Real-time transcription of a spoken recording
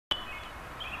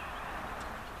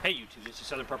Hey YouTube, this is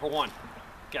Southern Prepper 1.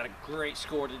 Got a great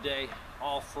score today,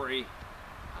 all free.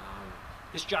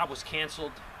 This job was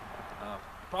canceled,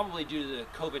 probably due to the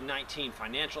COVID-19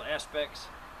 financial aspects,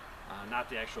 not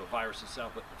the actual virus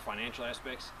itself, but the financial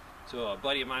aspects. So a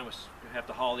buddy of mine was going to have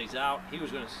to haul these out. He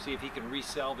was going to see if he can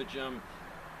resalvage them.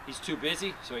 He's too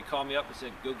busy, so he called me up and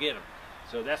said, go get them.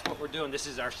 So that's what we're doing. This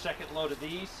is our second load of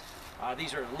these.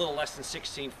 These are a little less than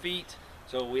 16 feet.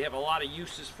 So we have a lot of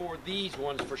uses for these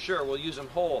ones for sure. We'll use them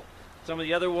whole. Some of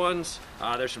the other ones,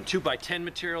 there's some 2x10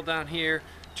 material down here,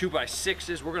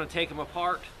 2x6s. We're going to take them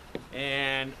apart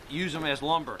and use them as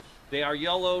lumber. They are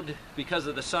yellowed because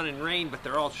of the sun and rain, but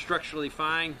they're all structurally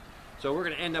fine. So we're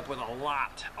going to end up with a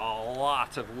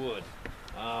lot of wood.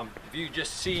 If you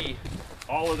just see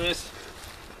all of this,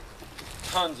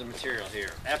 tons of material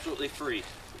here, absolutely free.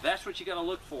 That's what you got to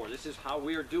look for. This is how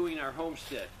we are doing our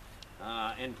homestead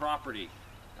and property.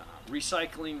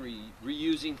 Recycling,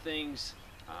 reusing things.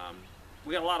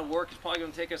 We got a lot of work. It's probably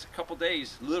going to take us a couple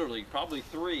days, literally, probably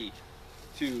 3,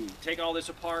 to take all this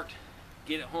apart,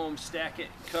 get it home, stack it,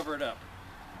 cover it up.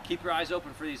 Keep your eyes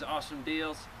open for these awesome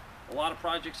deals. A lot of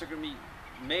projects are going to be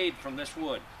made from this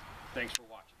wood. Thanks.